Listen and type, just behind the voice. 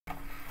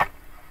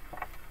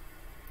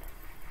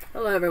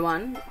Hello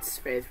everyone, it's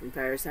Faith from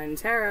Fire Sign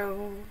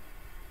Tarot.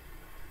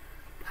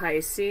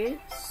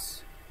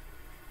 Pisces.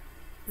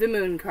 The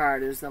Moon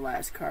card is the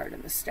last card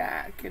in the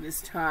stack. It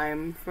is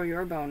time for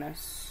your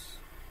bonus.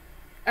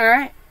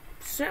 Alright,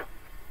 so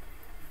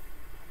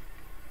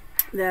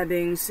that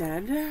being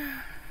said,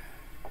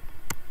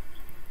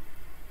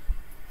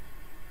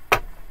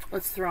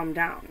 let's throw them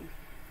down.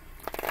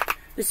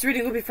 This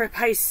reading will be for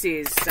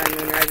Pisces, Sun,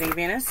 Moon, Rising,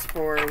 Venus,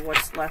 for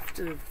what's left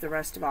of the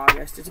rest of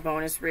August. It's a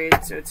bonus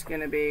read, so it's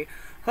going to be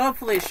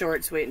hopefully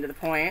short, sweet, and to the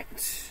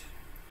point.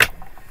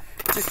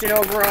 Just an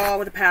overall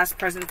with the past,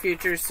 present,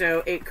 future,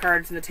 so 8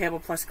 cards in the table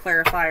plus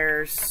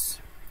clarifiers.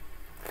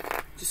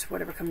 Just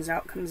whatever comes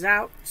out, comes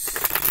out.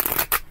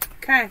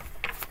 Okay.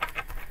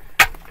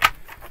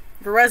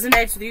 If it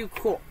resonates with you,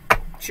 cool.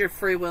 It's your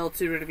free will to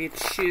do whatever you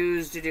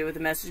choose to do with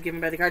the message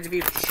given by the cards. If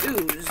you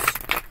choose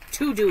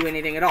to do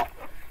anything at all,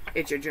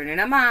 it's your journey,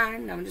 not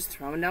mine. I'm just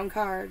throwing down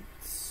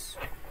cards.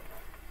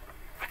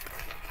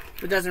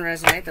 If it doesn't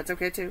resonate, that's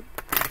okay too.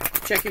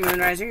 Check your Moon,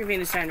 Rising, your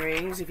Venus sign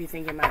readings if you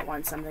think you might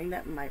want something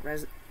that might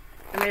resonate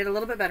a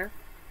little bit better.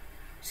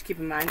 Just keep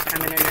in mind,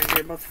 time and energy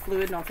are both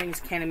fluid, and all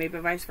things can and may be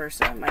vice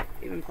versa. It might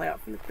even play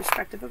out from the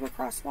perspective of a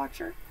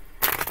cross-watcher.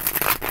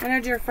 And our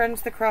dear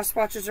friends, the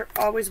cross-watchers are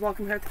always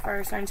welcome here at the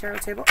Fire Sign Tarot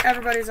table.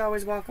 Everybody's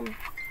always welcome.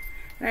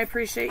 And I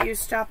appreciate you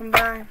stopping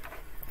by.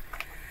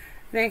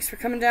 Thanks for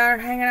coming down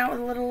and hanging out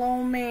with a little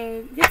old me.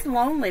 It gets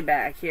lonely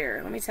back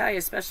here, let me tell you,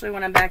 especially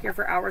when I'm back here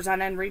for hours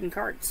on end reading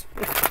cards.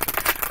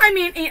 I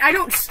mean, I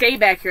don't stay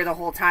back here the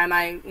whole time.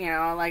 I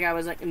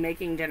was like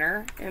making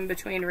dinner in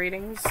between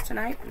readings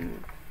tonight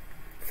and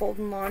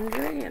folding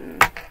laundry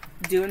and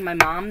doing my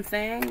mom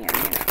thing.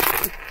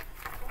 And,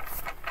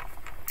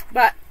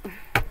 But,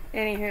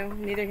 anywho,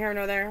 neither here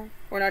nor there.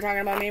 We're not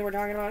talking about me, we're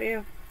talking about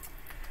you.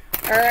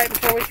 Alright,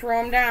 before we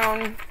throw them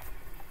down,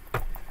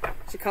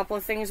 there's a couple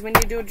of things we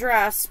need to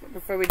address, but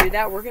before we do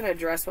that, we're going to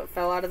address what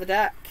fell out of the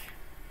deck.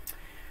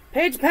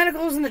 Page of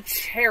Pentacles and the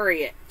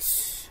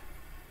Chariot.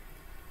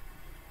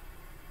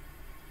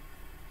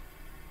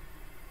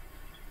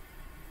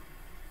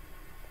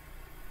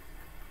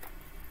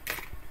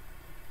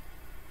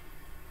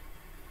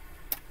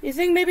 You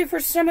think maybe for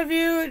some of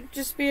you, it'd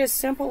just be a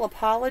simple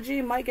apology,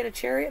 you might get a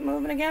chariot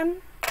moving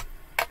again?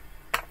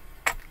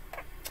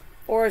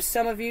 Or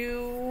some of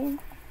you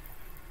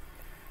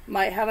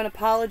might have an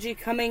apology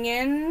coming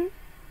in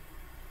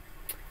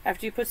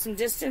after you put some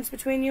distance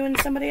between you and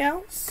somebody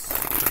else.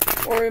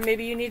 Or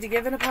maybe you need to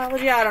give an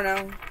apology. I don't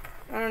know.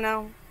 I don't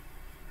know.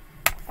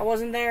 I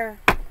wasn't there.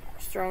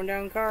 Just throwing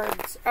down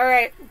cards.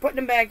 Alright, putting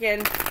them back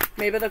in.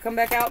 Maybe they'll come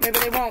back out. Maybe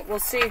they won't. We'll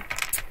see.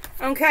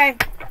 Okay.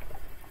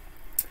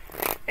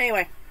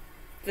 Anyway,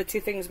 the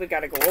two things we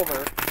gotta go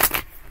over.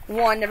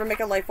 One, never make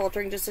a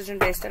life-altering decision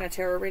based on a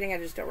tarot reading. I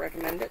just don't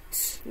recommend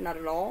it. Not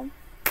at all.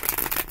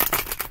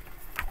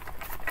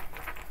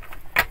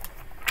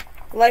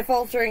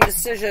 Life-altering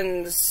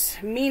decisions,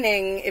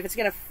 meaning if it's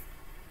going to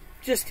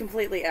just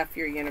completely F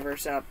your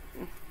universe up.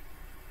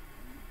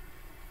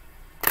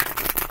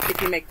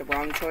 If you make the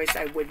wrong choice,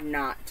 I would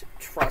not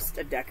trust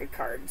a deck of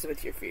cards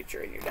with your future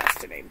and your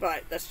destiny.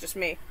 But that's just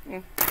me.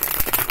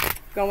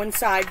 Go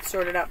inside,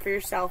 sort it out for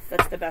yourself.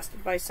 That's the best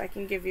advice I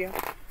can give you.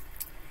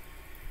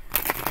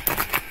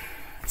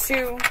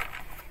 2,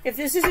 if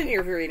this isn't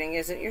your reading,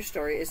 isn't your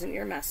story, isn't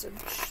your message,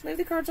 leave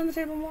the cards on the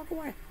table and walk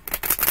away.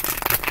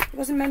 It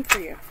wasn't meant for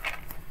you.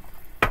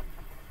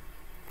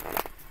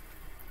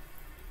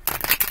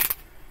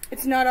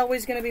 It's not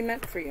always going to be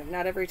meant for you.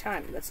 Not every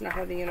time. That's not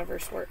how the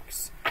universe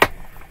works.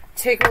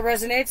 Take what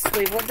resonates,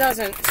 leave what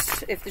doesn't.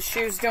 If the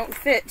shoes don't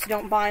fit,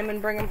 don't buy them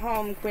and bring them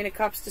home. Queen of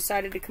Cups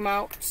decided to come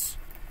out.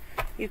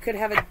 You could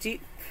have a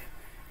deep,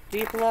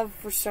 deep love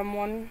for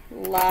someone.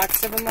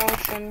 Lots of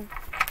emotion.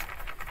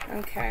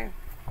 Okay.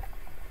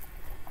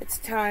 It's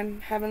time.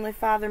 Heavenly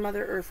Father,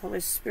 Mother Earth, Holy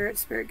Spirit,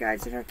 Spirit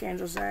Guides, and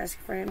Archangels, I ask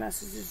for any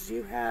messages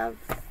you have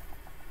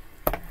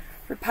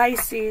for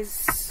Pisces,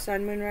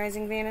 Sun, Moon,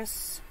 Rising,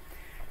 Venus.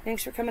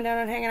 Thanks for coming down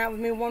and hanging out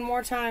with me one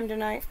more time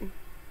tonight.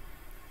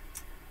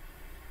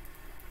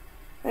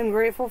 I'm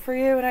grateful for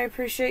you, and I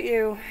appreciate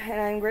you, and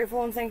I'm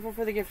grateful and thankful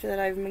for the gift that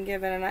I've been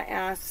given, and I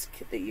ask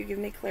that you give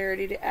me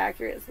clarity to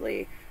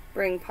accurately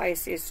bring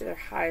Pisces to their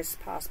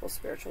highest possible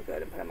spiritual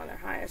good and put them on their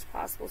highest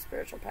possible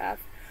spiritual path.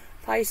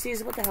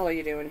 Pisces, what the hell are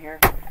you doing here?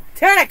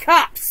 10 of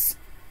Cups!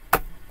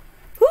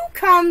 Who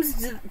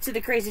comes to the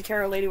crazy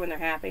tarot lady when they're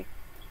happy?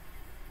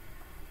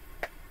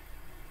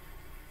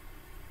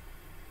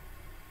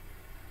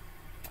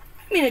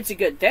 I mean, it's a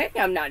good thing.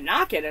 I'm not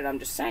knocking it. I'm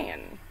just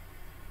saying.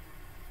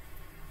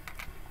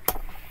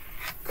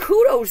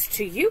 Kudos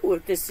to you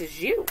if this is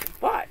you,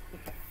 but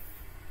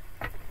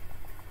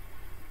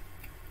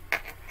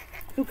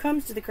who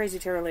comes to the crazy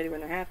tarot lady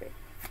when they're happy?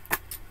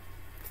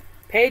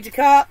 Page of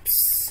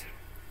Cups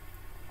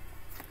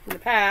in the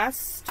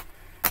past.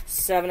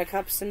 7 of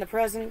Cups in the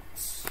present.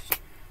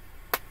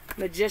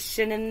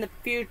 Magician in the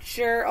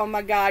future. Oh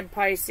my God,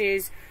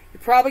 Pisces. You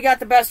probably got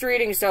the best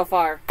reading so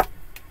far.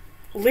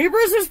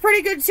 Libras was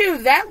pretty good too.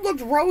 That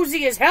looked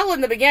rosy as hell in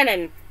the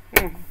beginning.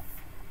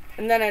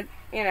 And then it,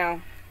 you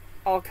know,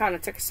 all kind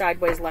of took a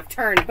sideways left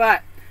turn,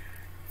 but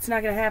it's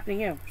not going to happen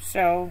to you.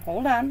 So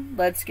hold on.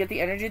 Let's get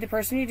the energy of the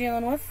person you're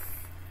dealing with.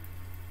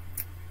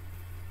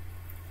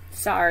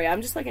 Sorry,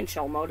 I'm just like in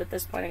chill mode at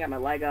this point. I got my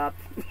leg up.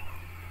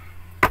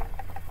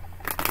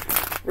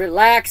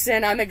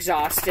 Relaxing. I'm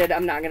exhausted.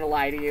 I'm not going to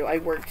lie to you. I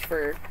worked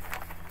for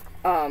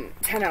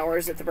 10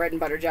 hours at the bread and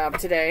butter job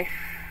today.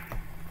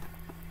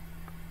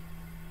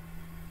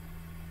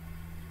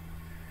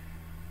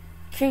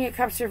 King of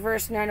Cups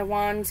reversed, Nine of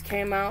Wands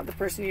came out. The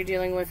person you're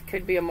dealing with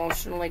could be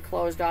emotionally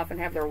closed off and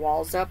have their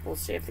walls up. We'll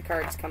see if the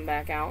cards come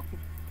back out.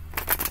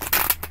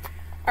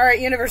 Alright,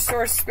 Universe,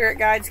 Source, Spirit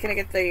Guides. Can I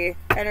get the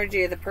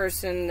energy of the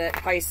person that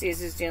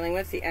Pisces is dealing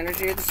with? The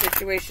energy of the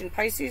situation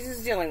Pisces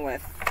is dealing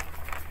with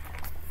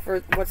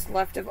for what's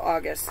left of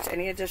August.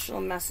 Any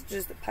additional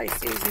messages that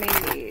Pisces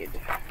may need?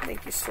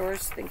 Thank you,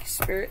 Source. Thank you,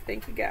 Spirit.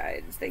 Thank you,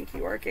 Guides. Thank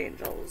you,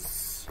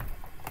 Archangels.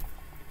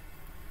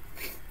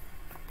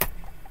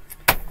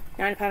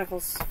 Nine of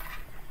Pentacles.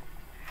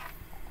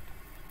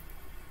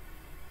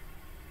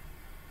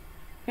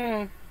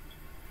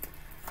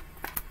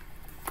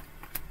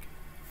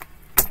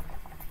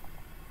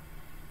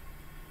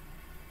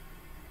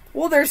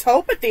 Well, there's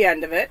hope at the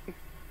end of it.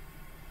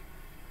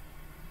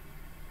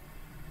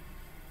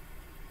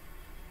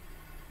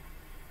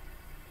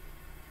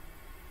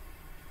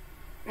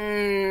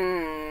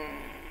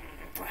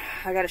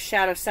 I got a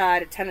Shadow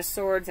Side, a Ten of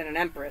Swords, and an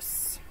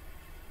Empress.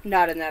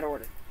 Not in that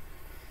order.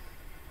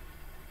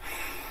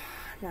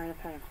 Nine of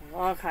Pentacles.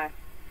 Okay.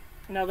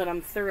 Now that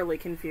I'm thoroughly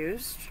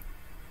confused.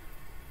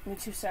 Give me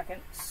 2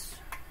 seconds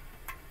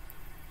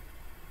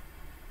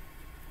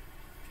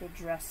to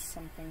address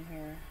something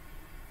here.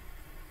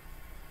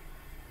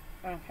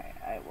 Okay,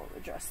 I will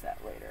address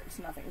that later. It's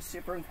nothing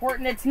super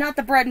important. It's not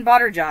the bread and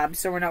butter job,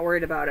 so we're not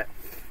worried about it.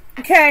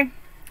 Okay.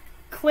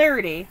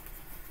 Clarity.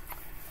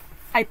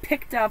 I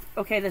picked up...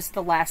 Okay, this is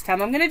the last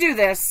time I'm going to do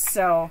this,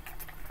 so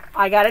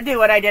I got to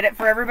do it. I did it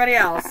for everybody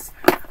else.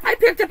 I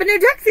picked up a new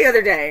deck the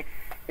other day.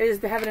 It is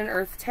the Heaven and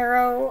Earth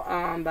Tarot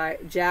by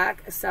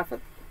Jack Sephiroth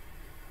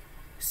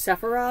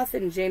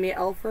and Jamie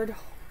Elford.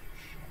 Holy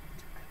shit,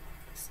 I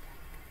love this deck.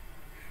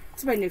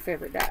 It's my new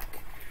favorite deck.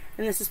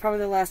 And this is probably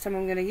the last time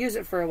I'm going to use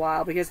it for a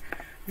while, because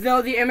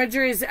though the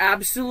imagery is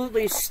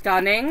absolutely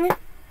stunning,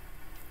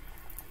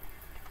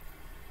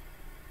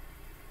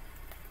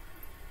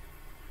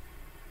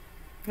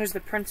 there's the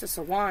Princess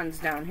of Wands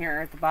down here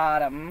at the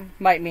bottom.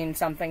 Might mean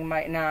something,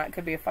 might not.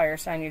 Could be a fire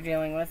sign you're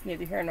dealing with.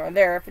 Neither here nor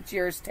there. If it's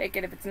yours, take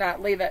it. If it's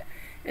not, leave it.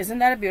 Isn't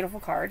that a beautiful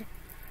card?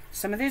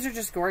 Some of these are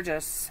just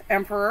gorgeous.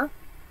 Emperor.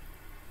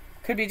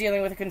 Could be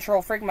dealing with a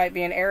control freak. Might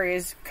be an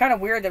Aries. Kind of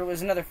weird that it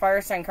was another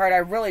fire sign card. I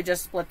really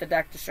just split the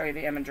deck to show you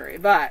the imagery.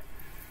 But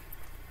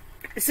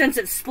since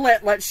it's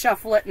split, let's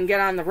shuffle it and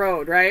get on the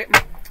road, right?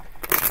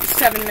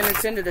 7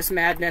 minutes into this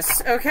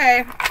madness.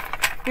 Okay.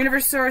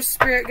 Universe, Source,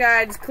 Spirit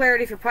Guides,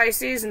 clarity for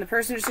Pisces and the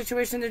person or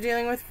situation they're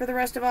dealing with for the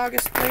rest of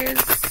August,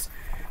 please.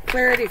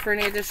 Clarity for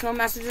any additional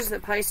messages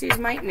that Pisces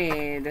might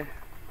need.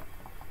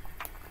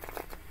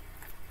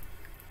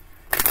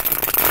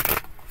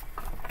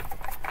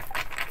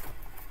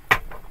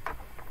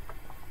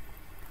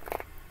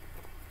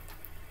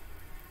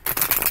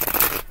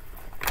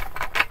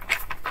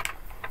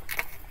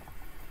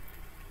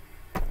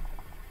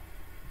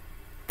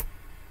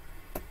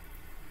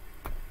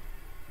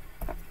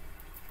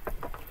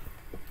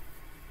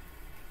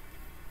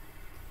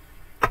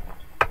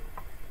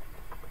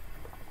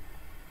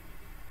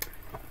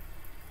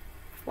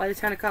 Why the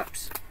Ten of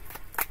Cups?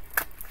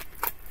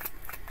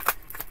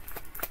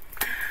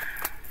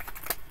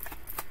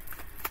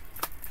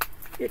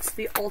 It's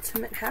the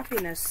ultimate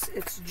happiness.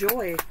 It's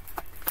joy.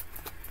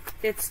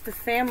 It's the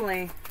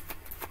family.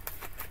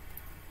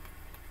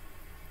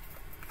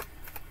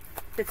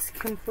 It's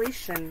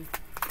completion.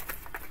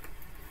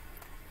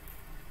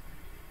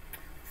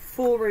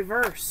 Full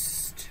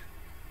reversed.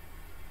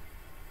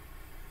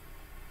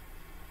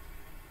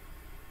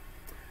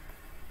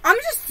 I'm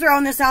just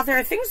throwing this out there.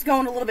 I think it's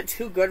going a little bit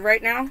too good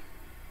right now.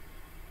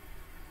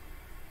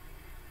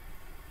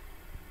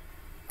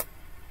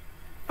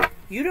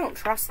 You don't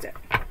trust it.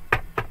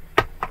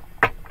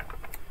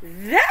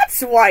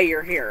 That's why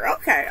you're here.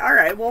 Okay, all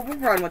right. Well, we'll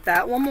run with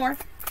that. One more.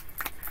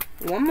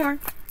 One more.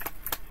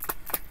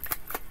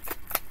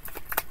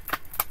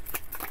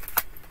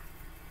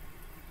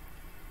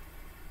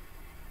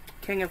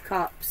 King of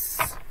Cups.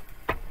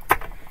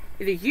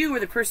 Either you or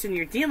the person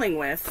you're dealing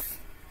with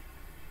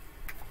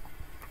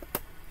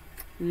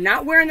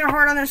not wearing their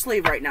heart on their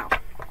sleeve right now.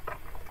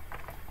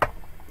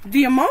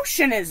 The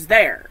emotion is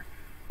there,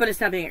 but it's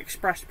not being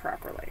expressed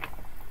properly.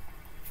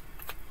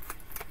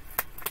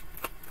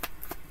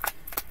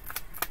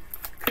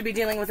 Could be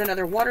dealing with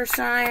another water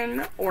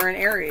sign or an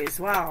Aries.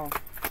 Wow.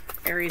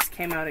 Aries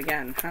came out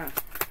again, huh?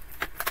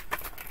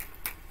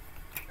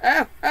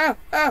 Oh, oh,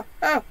 oh,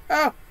 oh,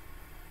 oh.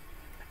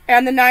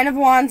 And the Nine of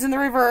Wands in the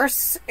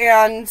reverse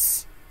and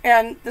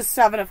the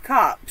Seven of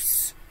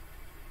Cups.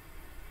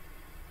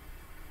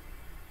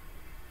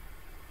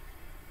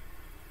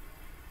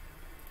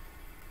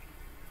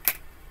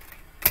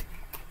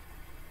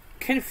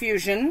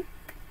 confusion,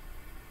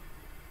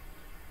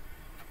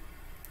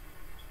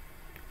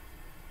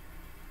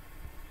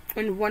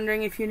 and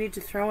wondering if you need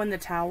to throw in the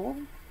towel.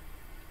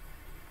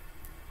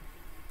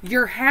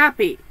 You're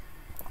happy.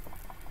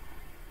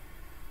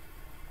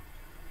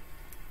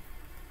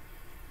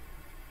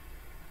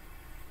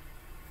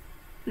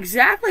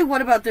 Exactly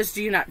what about this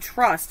do you not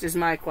trust is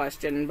my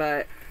question,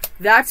 but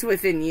that's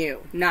within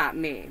you, not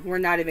me. We're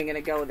not even going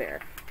to go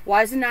there.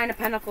 Why is the Nine of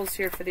Pentacles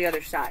here for the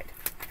other side?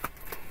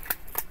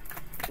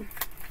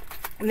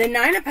 The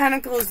Nine of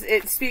Pentacles,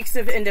 it speaks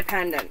of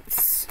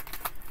independence.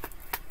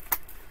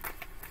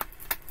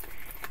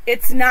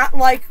 It's not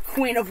like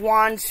Queen of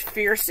Wands,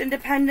 fierce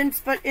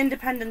independence, but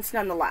independence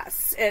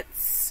nonetheless.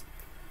 It's,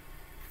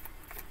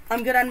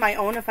 I'm good on my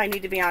own if I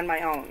need to be on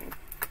my own.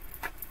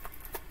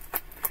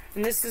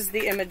 And this is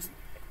the image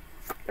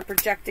they're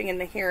projecting in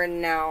the here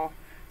and now.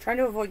 Trying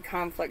to avoid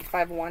conflict.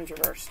 Five of Wands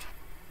reversed.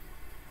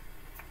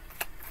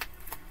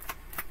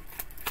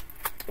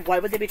 Why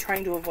would they be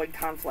trying to avoid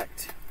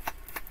conflict?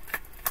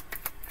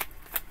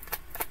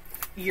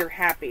 You're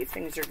happy.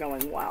 Things are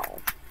going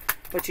well.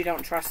 But you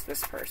don't trust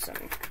this person.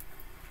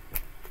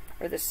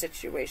 Or this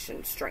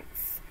situation.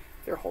 Strength.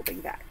 They're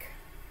holding back.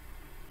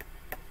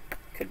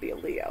 Could be a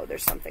Leo.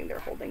 There's something they're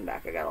holding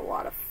back. I got a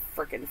lot of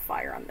freaking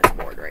fire on this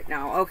board right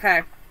now.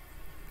 Okay.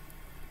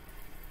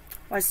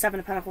 Why is Seven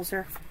of Pentacles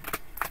here?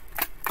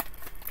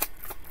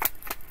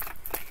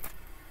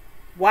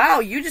 Wow,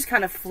 you just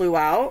kind of flew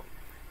out.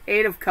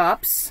 Eight of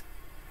Cups.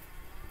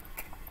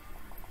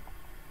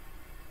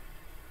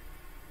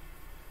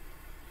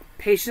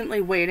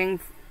 Patiently waiting.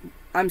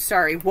 I'm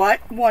sorry, what?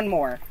 One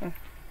more.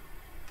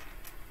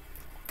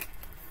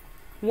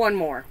 One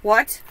more.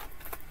 What?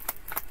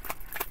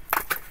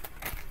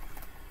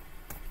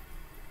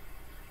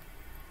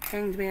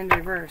 Hanged Man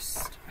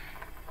reversed.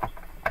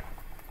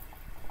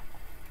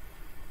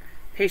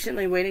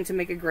 Patiently waiting to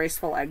make a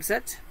graceful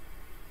exit.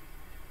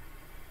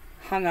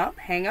 Hung up,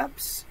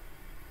 hang-ups.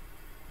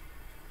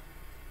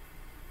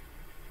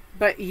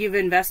 But you've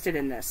invested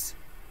in this.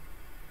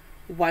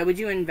 Why would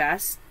you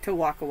invest to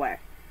walk away?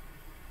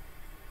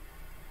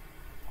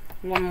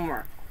 One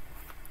more.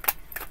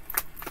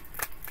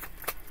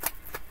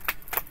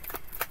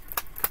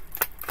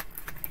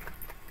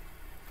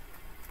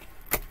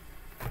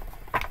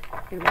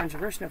 Eight of Wands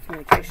reverse, no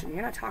communication.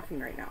 You're not talking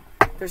right now.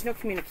 There's no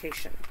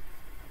communication.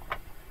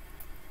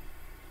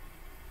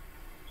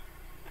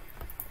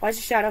 Why is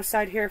the shadow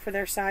side here for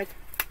their side?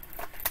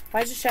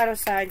 Why is the shadow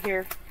side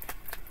here?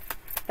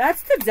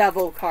 That's the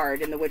Devil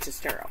card in the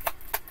Witch's Tarot.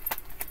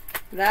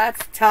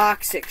 That's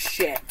toxic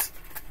shit.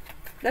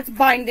 That's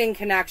binding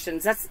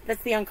connections. That's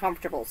the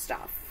uncomfortable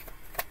stuff.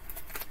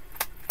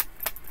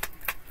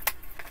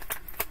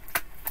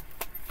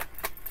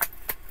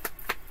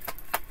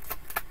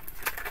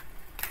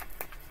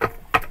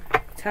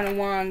 Ten of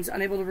Wands,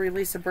 unable to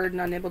release a burden,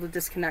 unable to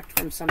disconnect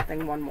from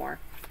something. One more.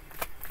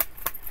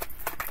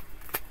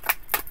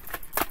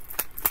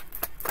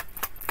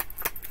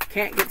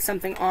 Can't get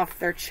something off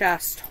their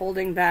chest,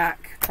 holding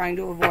back, trying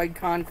to avoid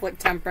conflict.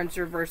 Temperance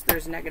reverse,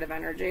 there's negative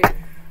energy.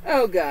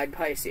 Oh God,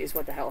 Pisces,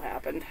 what the hell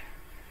happened?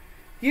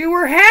 You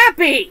were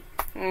happy!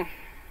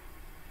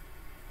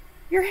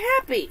 You're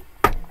happy.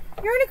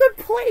 You're in a good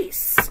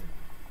place.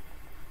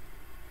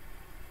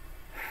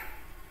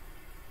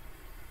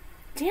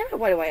 Damn it,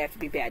 why do I have to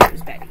be bad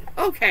news Betty?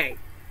 Okay.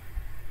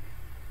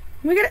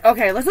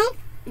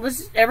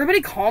 Let's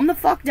everybody calm the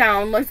fuck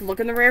down. Let's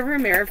look in the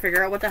rearview mirror,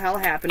 figure out what the hell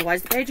happened. Why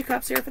is the Page of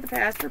Cups here for the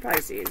past for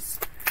Pisces?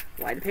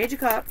 Why the Page of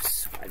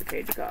Cups? Why the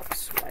Page of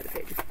Cups? Why the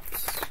Page of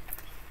Cups?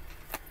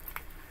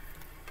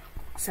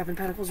 Seven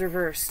Pentacles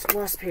reversed.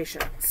 Lost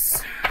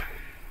patience.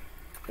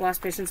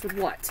 Lost patience with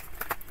what?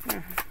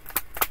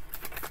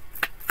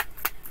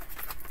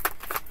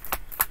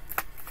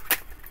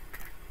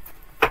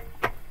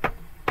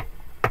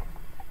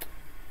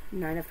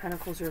 Nine of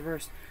Pentacles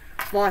reversed.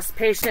 Lost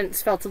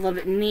patience, felt a little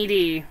bit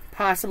needy,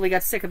 possibly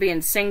got sick of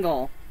being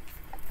single.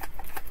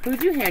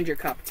 Who'd you hand your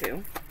cup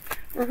to?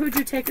 Or who'd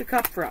you take a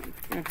cup from?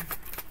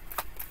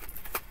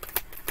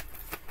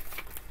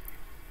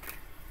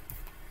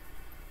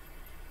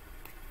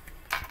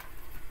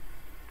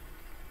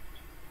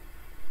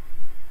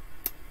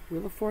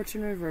 Wheel of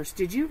Fortune reversed.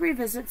 Did you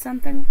revisit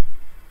something?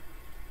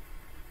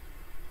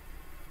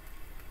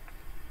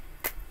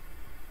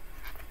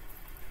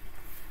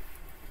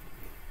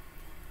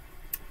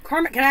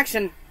 Karmic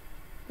connection.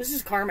 This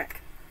is karmic.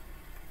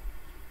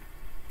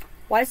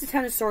 Why is the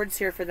Ten of Swords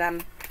here for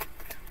them?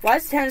 Why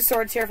is the Ten of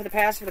Swords here for the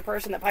past for the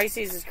person that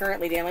Pisces is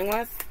currently dealing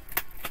with?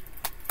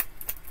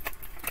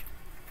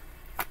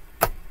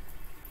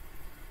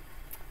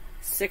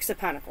 Six of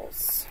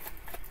Pentacles.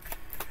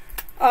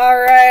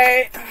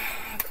 Alright.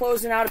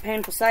 Closing out a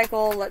painful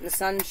cycle. Letting the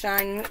sun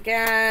shine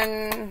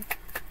again.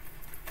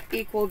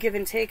 Equal give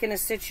and take in a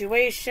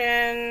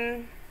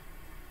situation.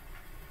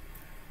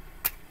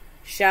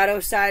 Shadow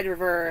side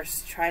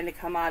reverse, trying to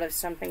come out of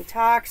something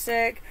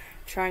toxic,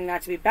 trying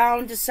not to be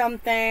bound to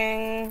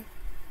something.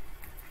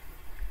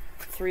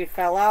 Three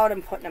fell out,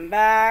 I'm putting them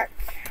back.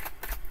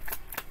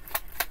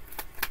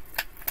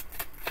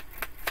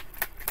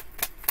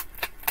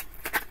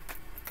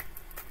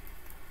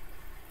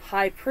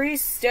 High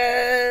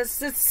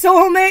Priestess. It's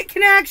soulmate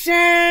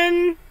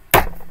connection.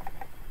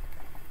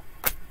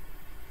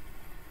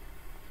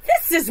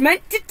 This is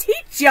meant to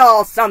teach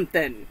y'all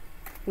something.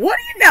 What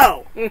do you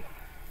know?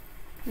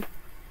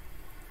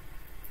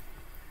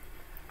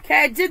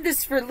 Okay, I did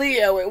this for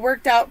Leo. It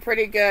worked out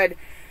pretty good.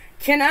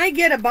 Can I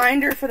get a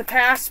binder for the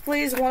past,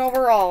 please? One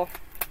overall.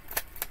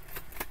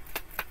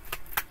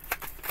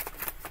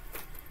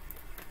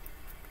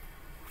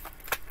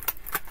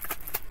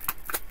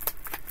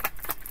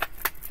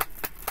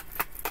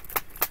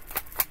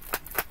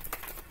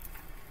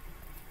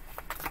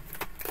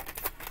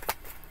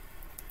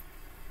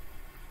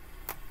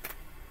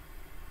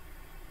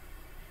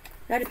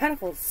 Knight of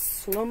Pentacles,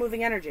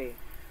 slow-moving energy.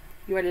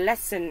 Your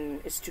lesson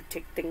is to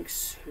take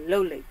things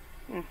slowly.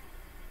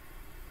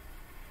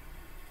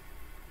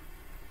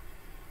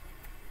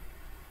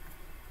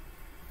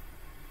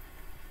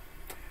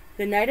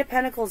 The Knight of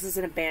Pentacles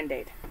isn't a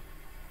Band-Aid.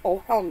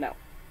 Oh, hell no.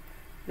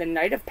 The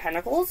Knight of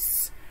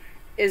Pentacles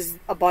is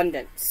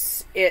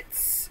abundance.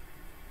 It's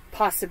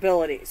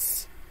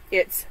possibilities.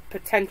 It's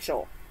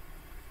potential.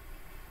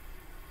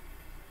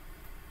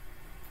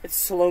 It's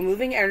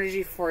slow-moving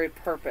energy for a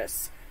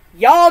purpose.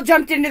 Y'all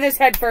jumped into this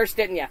head first,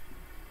 didn't you?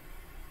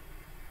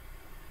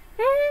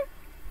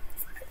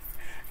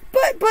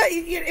 But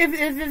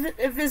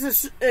if this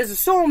is a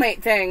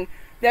soulmate thing,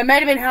 that might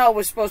have been how it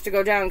was supposed to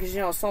go down, because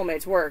you know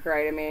soulmates work,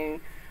 right? I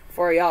mean,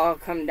 before y'all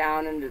come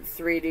down into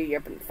 3D, you're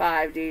up in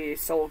 5D,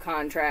 soul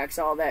contracts,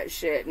 all that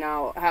shit.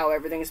 Now, how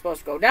everything's supposed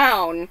to go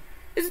down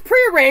is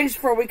prearranged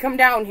before we come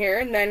down here,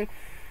 and then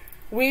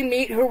we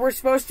meet who we're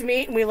supposed to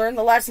meet, and we learn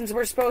the lessons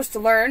we're supposed to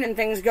learn, and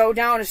things go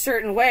down a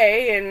certain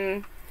way,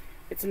 and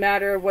it's a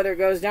matter of whether it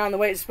goes down the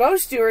way it's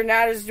supposed to or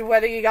not, as to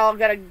whether you all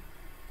gotta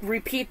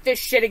repeat this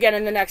shit again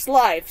in the next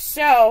life.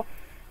 So,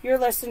 your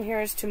lesson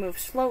here is to move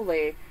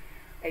slowly.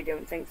 I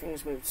don't think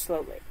things move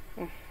slowly.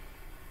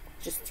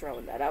 Just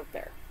throwing that out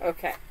there.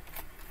 Okay.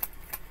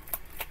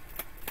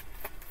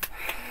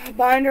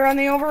 Binder on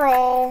the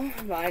overall.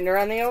 Binder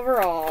on the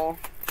overall.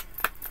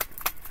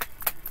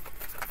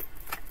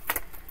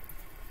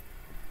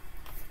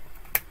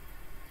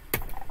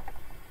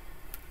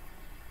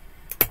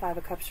 Five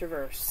of Cups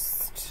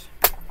reversed.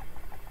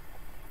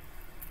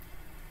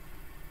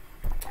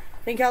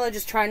 I think y'all are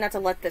just trying not to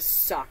let this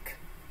suck.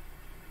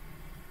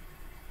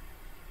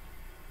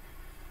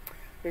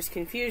 There's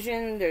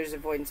confusion, there's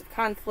avoidance of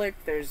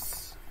conflict,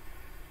 there's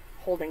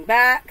holding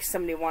back,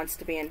 somebody wants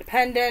to be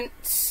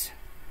independent,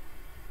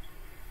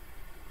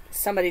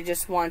 somebody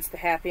just wants the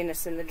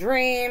happiness in the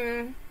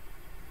dream.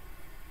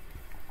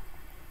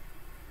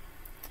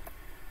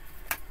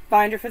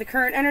 Binder for the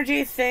current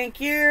energy, thank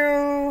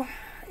you.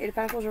 Eight of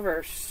Pentacles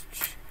reversed.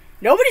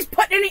 Nobody's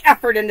putting any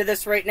effort into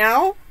this right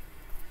now.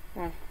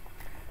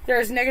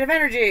 There's negative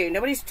energy,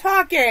 nobody's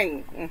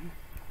talking.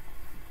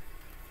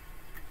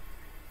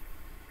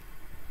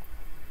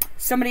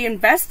 Somebody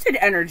invested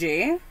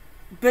energy,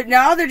 but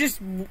now they're just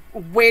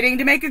waiting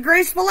to make a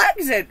graceful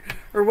exit,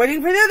 or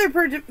waiting for the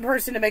other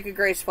person to make a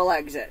graceful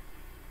exit.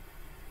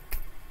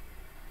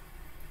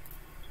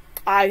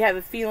 I have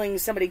a feeling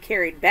somebody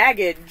carried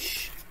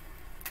baggage.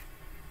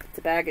 It's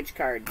a baggage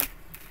card.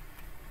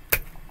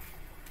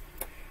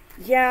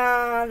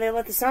 Yeah, they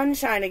let the sun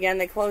shine again.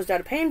 They closed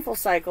out a painful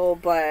cycle,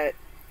 but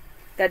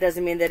that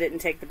doesn't mean they didn't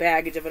take the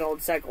baggage of an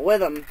old cycle with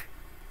them.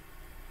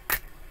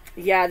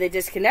 Yeah, they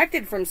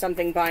disconnected from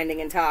something binding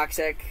and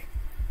toxic.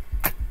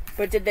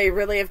 But did they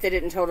really, if they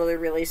didn't totally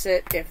release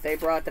it, if they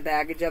brought the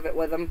baggage of it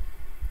with them?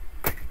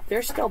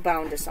 They're still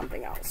bound to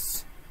something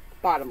else.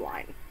 Bottom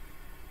line.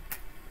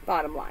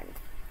 Bottom line.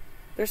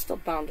 They're still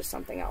bound to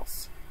something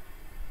else.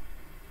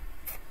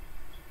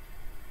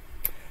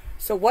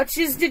 So what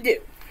is to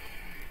do?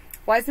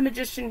 Why is the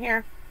Magician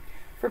here?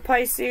 For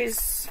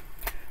Pisces,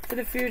 for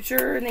the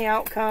future and the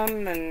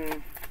outcome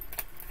and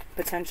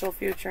potential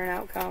future and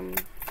outcome.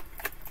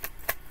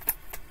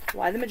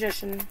 Why the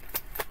Magician?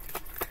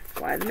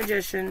 Why the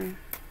Magician?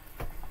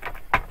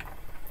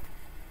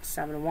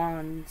 Seven of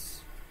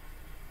Wands.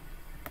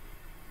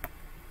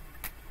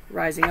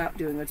 Rising up,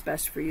 doing what's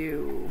best for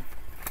you.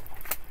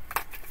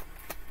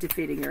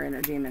 Defeating your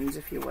inner demons,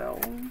 if you will.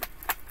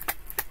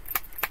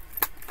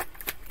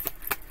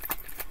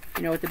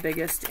 You know what the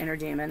biggest inner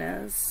demon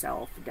is?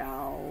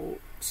 Self-doubt.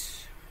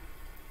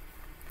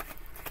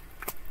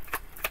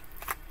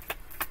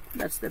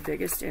 That's the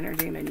biggest inner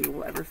demon you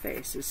will ever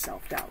face, is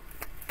self-doubt.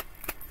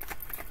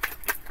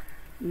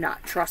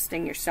 Not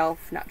trusting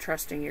yourself, not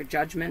trusting your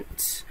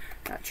judgment,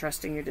 not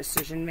trusting your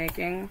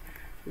decision-making.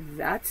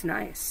 That's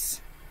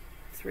nice.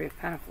 Three of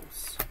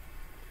Pentacles.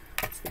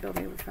 It's the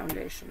building of a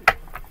foundation.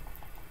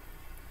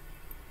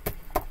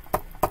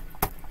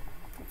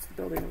 It's the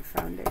building of a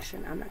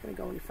foundation. I'm not going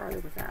to go any farther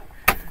with that,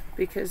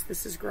 because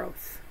this is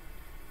growth.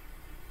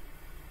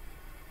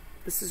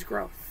 This is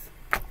growth.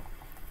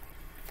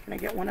 Can I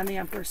get one on the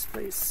Empress,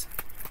 please?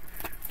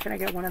 Can I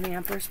get one on the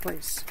Empress,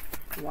 please?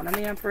 One on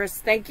the Empress.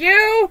 Thank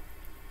you!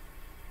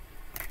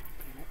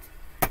 Damn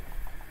it.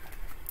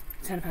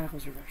 Ten of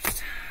Pentacles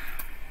reversed.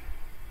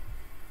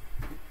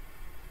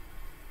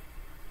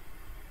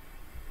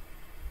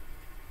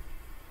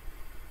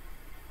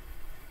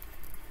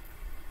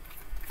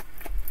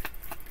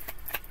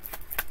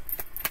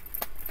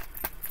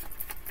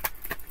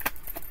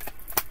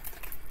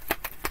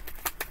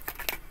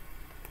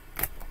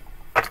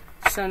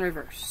 Sun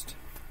reversed.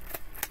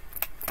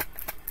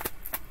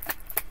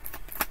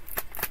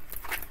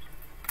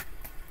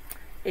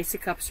 Ace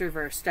of Cups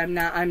reversed. I'm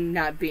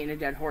not beating a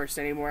dead horse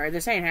anymore.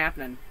 This ain't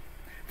happening.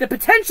 The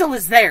potential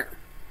is there.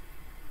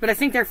 But I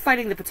think they're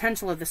fighting the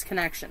potential of this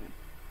connection.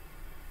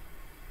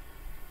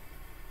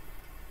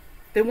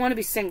 They want to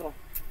be single.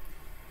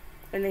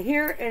 In the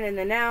here and in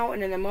the now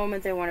and in the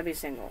moment, they want to be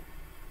single.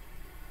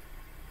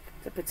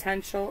 The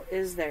potential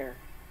is there.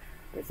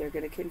 But they're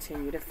going to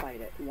continue to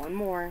fight it. One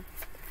more.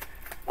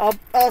 I'll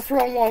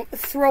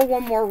throw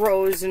one more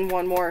rose and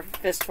one more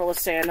fistful of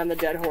sand on the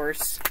dead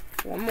horse.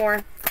 One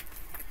more.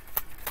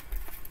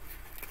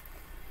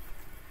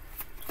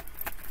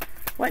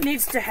 What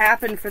needs to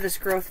happen for this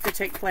growth to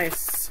take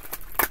place?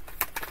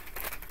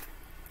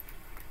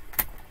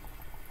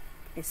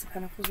 Ace of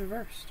Pentacles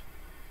reversed.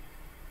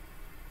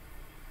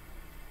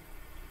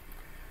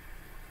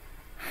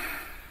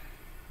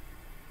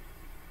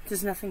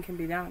 Because nothing can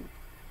be done.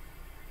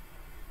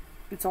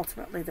 It's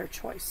ultimately their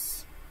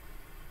choice.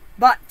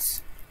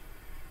 But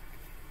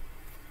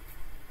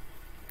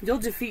you'll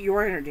defeat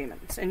your inner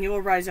demons, and you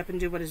will rise up and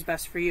do what is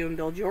best for you and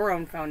build your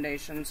own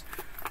foundations.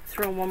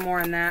 Throw one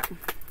more in that.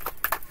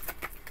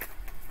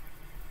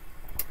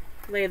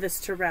 Lay this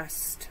to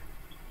rest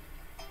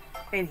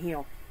and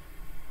heal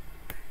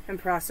and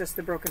process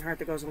the broken heart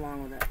that goes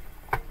along with it.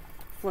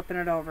 Flipping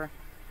it over.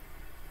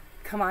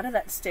 Come out of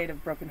that state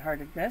of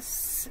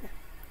brokenheartedness,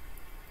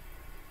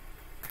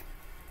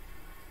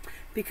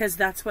 because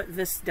that's what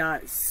this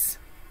does,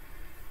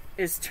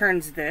 is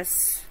turns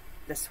this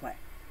way,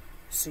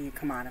 so you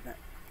come out of it.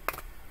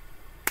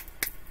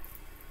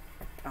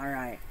 All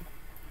right.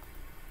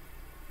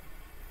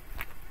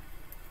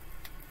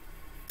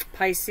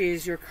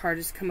 Pisces, your card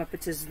has come up.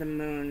 It is the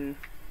Moon.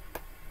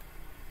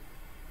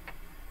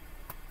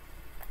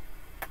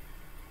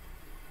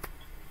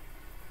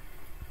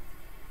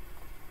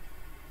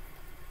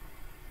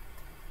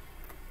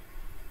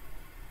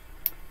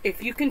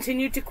 If you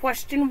continue to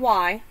question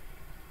why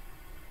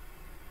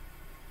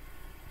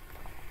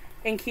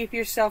and keep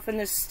yourself in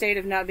this state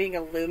of not being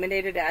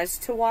illuminated as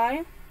to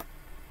why,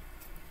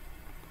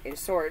 Eight of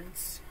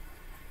Swords,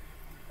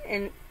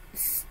 and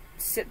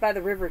sit by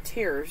the river of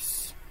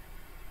tears,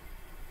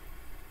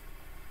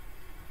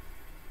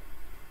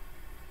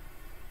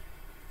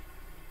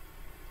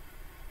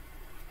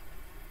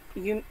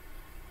 you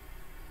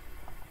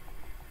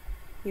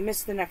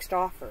miss the next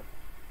offer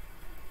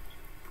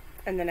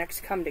and the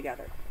next come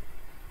together.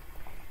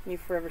 And you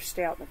forever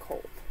stay out in the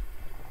cold.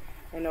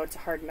 I know it's a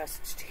hard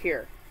message to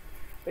hear,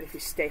 but if you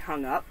stay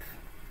hung up,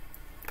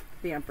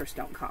 the Empress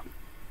don't come.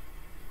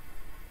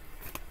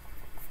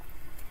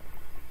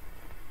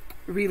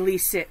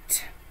 Release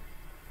it.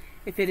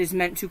 If it is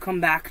meant to come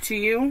back to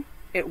you,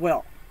 it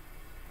will.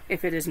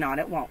 If it is not,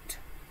 it won't.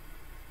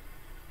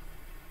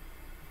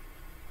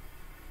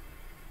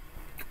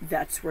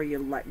 That's where you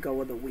let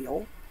go of the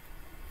wheel.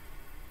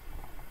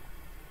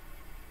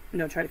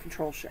 Don't try to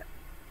control shit.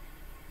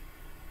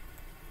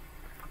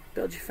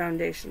 Build your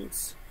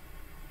foundations.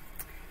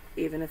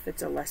 Even if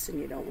it's a lesson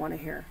you don't want to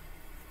hear.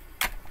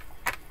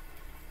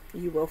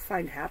 You will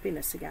find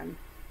happiness again.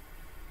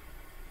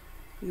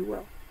 You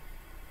will.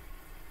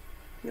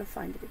 You'll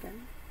find it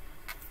again.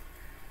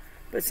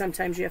 But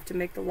sometimes you have to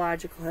make the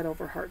logical head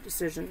over heart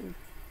decision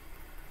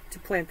to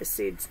plant the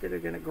seeds that are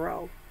going to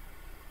grow.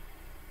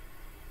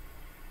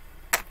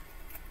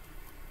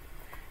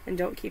 And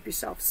don't keep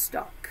yourself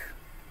stuck.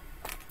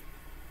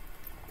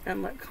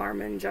 And let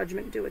karma and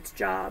judgment do its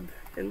job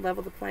and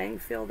level the playing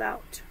field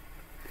out.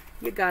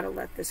 You gotta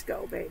let this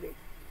go, baby.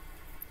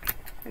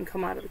 And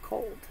come out of the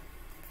cold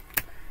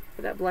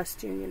for that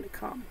blessed union to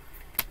come.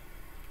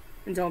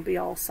 And don't be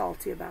all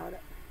salty about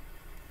it.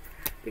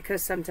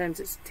 Because sometimes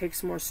it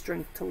takes more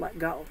strength to let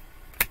go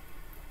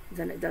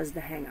than it does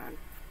to hang on.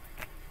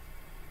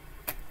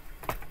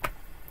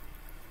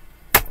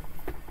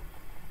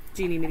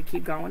 Do you need me to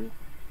keep going?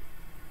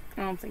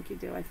 I don't think you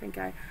do. I think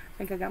I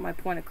got my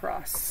point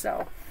across.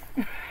 So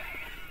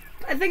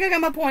I think I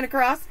got my point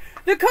across.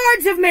 The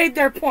cards have made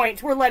their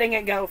point. We're letting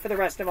it go for the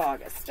rest of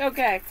August.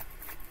 Okay.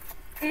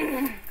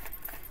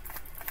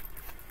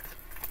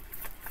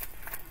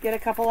 Get a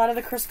couple out of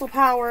the crystal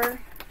power,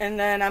 and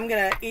then I'm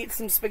gonna eat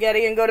some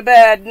spaghetti and go to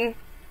bed.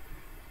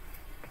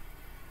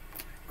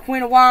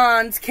 Queen of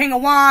Wands, King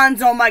of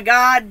Wands. Oh my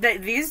God,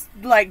 these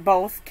like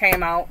both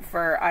came out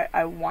for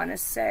I want to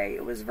say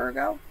it was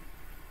Virgo.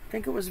 I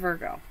think it was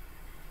Virgo.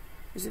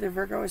 It was either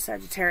Virgo or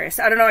Sagittarius.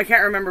 I don't know, I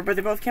can't remember, but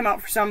they both came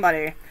out for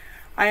somebody.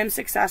 I am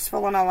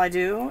successful in all I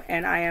do,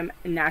 and I am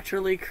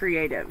naturally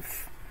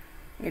creative.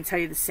 I can tell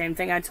you the same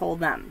thing I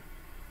told them.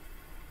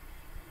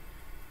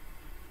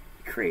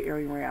 Create your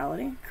own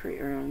reality. Create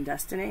your own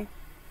destiny.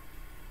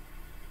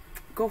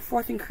 Go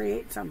forth and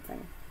create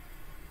something.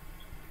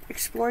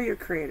 Explore your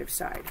creative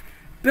side.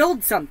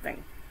 Build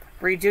something.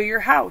 Redo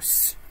your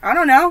house. I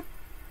don't know.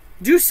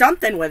 Do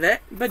something with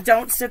it, but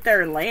don't sit there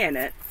and lay in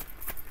it.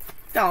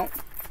 Don't.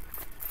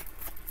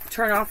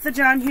 Turn off the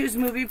John Hughes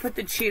movie, put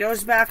the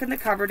Cheetos back in the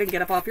cupboard, and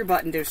get up off your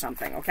butt and do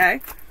something, okay?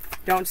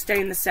 Don't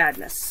stay in the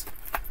sadness.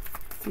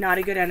 Not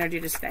a good energy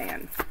to stay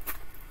in.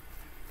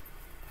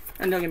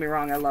 And don't get me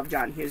wrong, I love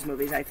John Hughes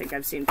movies. I think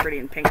I've seen Pretty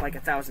in Pink like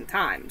 1,000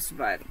 times,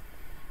 but...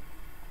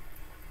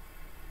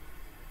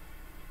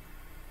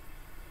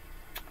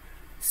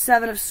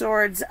 Seven of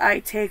Swords, I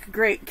take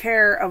great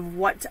care of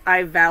what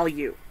I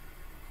value.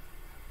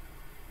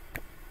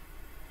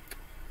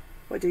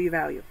 What do you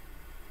value?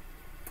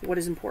 What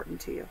is important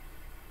to you?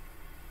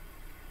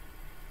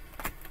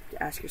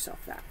 Ask yourself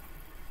that.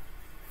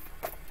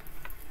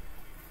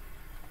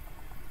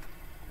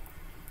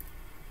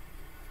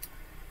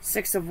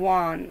 Six of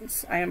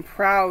Wands, I am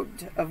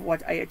proud of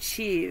what I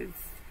achieve,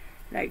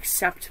 and I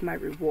accept my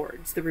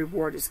rewards. The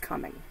reward is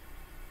coming.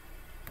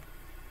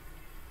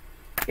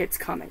 It's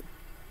coming.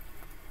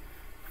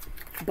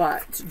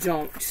 But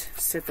don't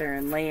sit there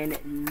and lay in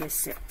it and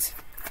miss it.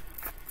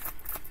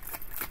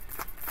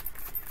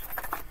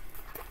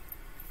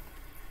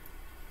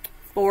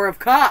 Four of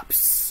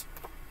Cups.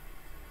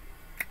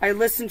 I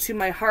listen to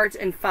my heart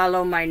and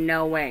follow my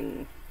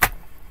knowing.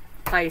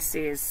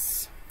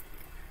 Pisces.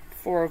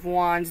 Four of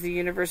Wands. The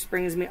universe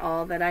brings me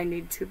all that I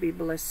need to be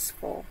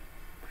blissful.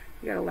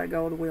 You gotta let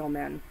go of the wheel,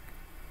 man.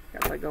 You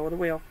gotta let go of the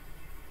wheel.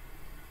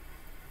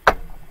 You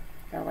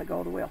gotta let go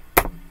of the wheel.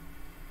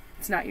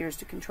 It's not yours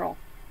to control.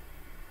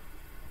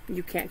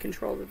 You can't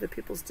control other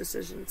people's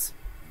decisions.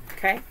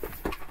 Okay?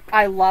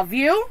 I love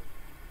you.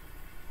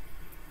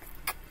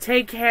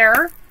 Take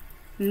care.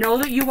 Know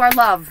that you are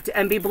loved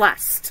and be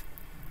blessed.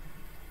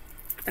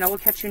 And I will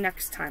catch you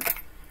next time.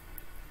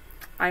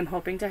 I'm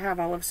hoping to have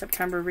all of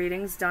September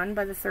readings done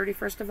by the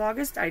 31st of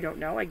August. I don't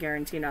know. I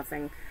guarantee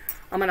nothing.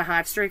 I'm on a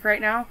hot streak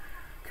right now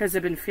because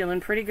I've been feeling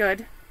pretty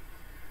good.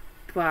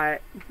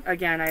 But,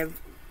 again, I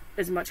have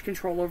as much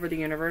control over the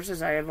universe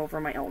as I have over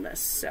my illness.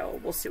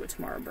 So we'll see what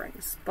tomorrow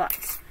brings.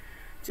 But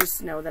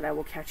just know that I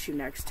will catch you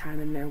next time,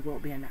 and there will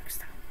be a next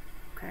time.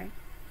 Okay?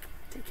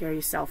 Take care of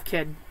yourself,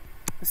 kid.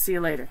 I'll see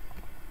you later.